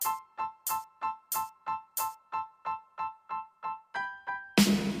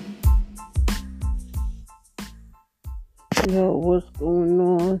Yo, what's going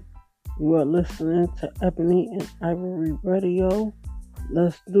on? You are listening to Ebony and Ivory Radio.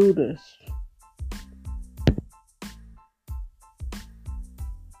 Let's do this.